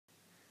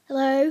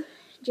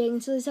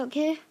Jaden Sillysock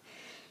here.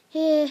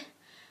 Here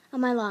are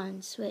my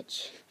lines,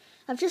 which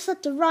I've just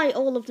had to write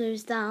all of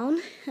those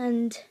down,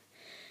 and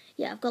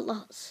yeah, I've got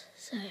lots,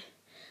 so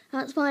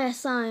that's why I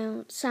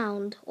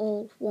sound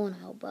all worn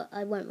out, but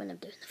I won't when I'm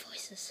doing the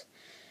voices.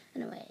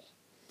 Anyway,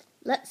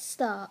 let's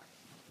start.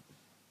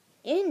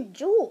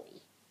 Enjoy!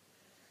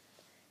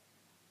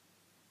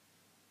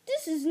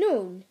 This is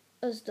known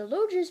as the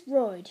largest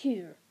ride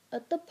here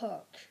at the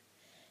park.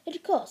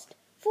 It cost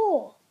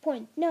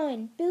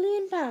 £4.9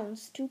 billion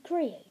to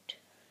create.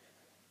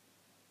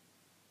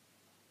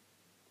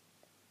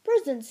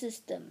 Present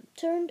system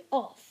turned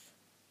off.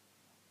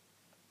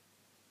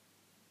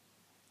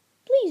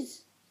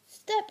 Please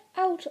step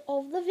out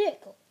of the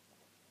vehicle.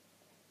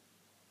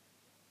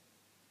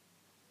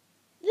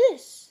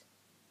 This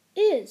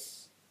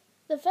is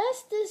the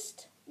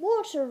fastest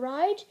water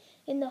ride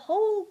in the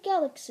whole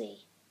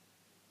galaxy.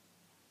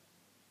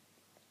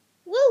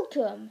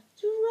 Welcome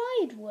to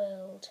Ride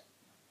World.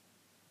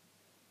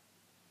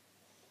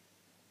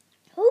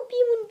 Hope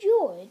you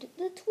enjoyed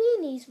the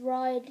Tweenies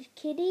ride,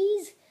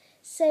 kiddies.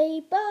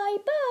 Say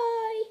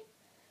bye-bye.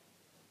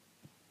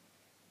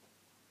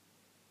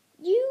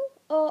 You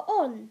are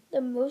on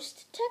the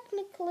most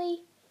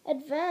technically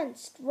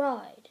advanced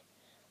ride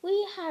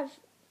we have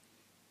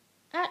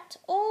at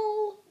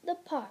all the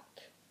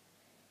park.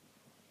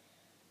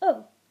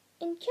 Oh,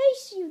 in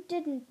case you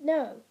didn't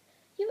know,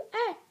 you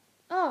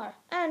are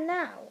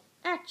now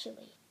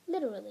actually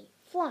literally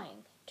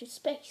flying to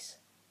space.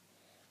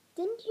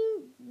 Didn't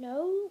you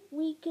know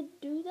we could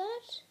do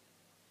that?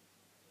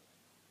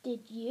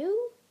 Did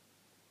you?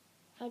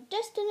 Our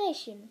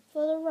destination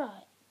for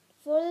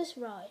this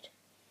ride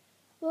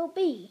will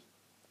be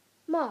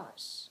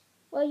Mars,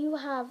 where you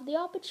have the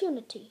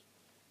opportunity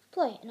to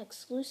play an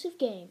exclusive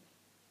game.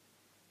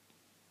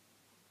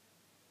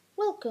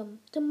 Welcome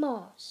to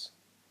Mars.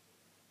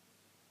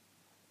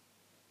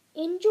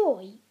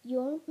 Enjoy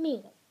your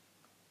meal.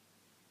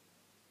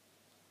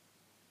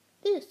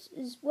 This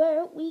is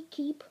where we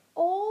keep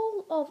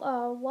all of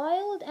our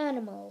wild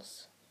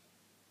animals.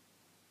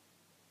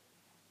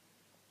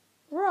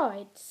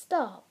 Ride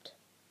stopped.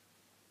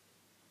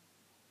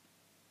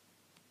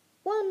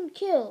 1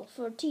 kill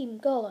for Team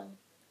Gollum.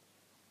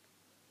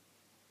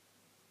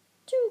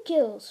 2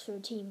 kills for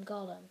Team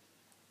Gollum.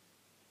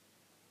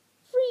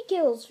 3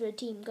 kills for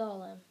Team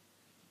Gollum.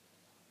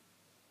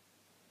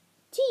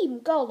 Team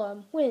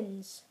Gollum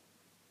wins.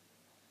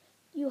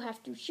 You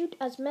have to shoot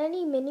as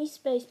many mini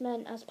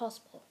spacemen as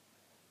possible.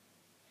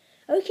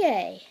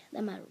 Okay,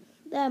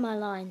 they're my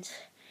lines.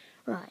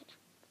 Right.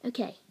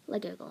 Okay,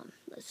 Lego Gollum.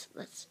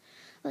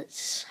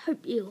 Let's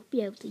hope you'll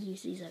be able to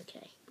use these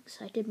okay, because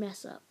I did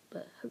mess up,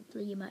 but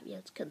hopefully you might be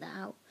able to cut that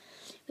out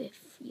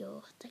with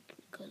your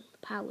technical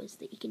powers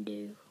that you can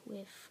do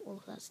with all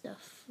of that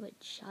stuff,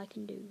 which I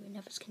can do and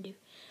others can do.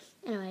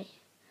 Anyway,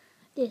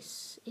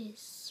 this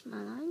is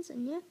my lines,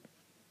 and yeah.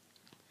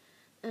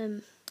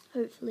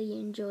 Hopefully you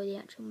enjoy the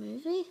actual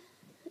movie,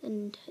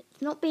 and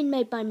it's not being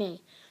made by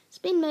me. It's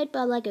been made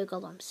by Lego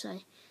Gollum, so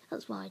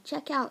that's why.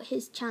 Check out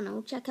his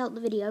channel, check out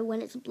the video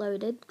when it's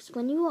uploaded, because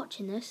when you're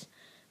watching this, it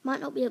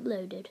might not be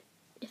uploaded.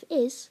 If it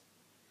is,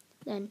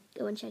 then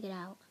go and check it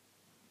out.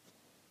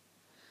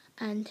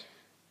 And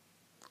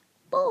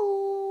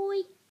bye!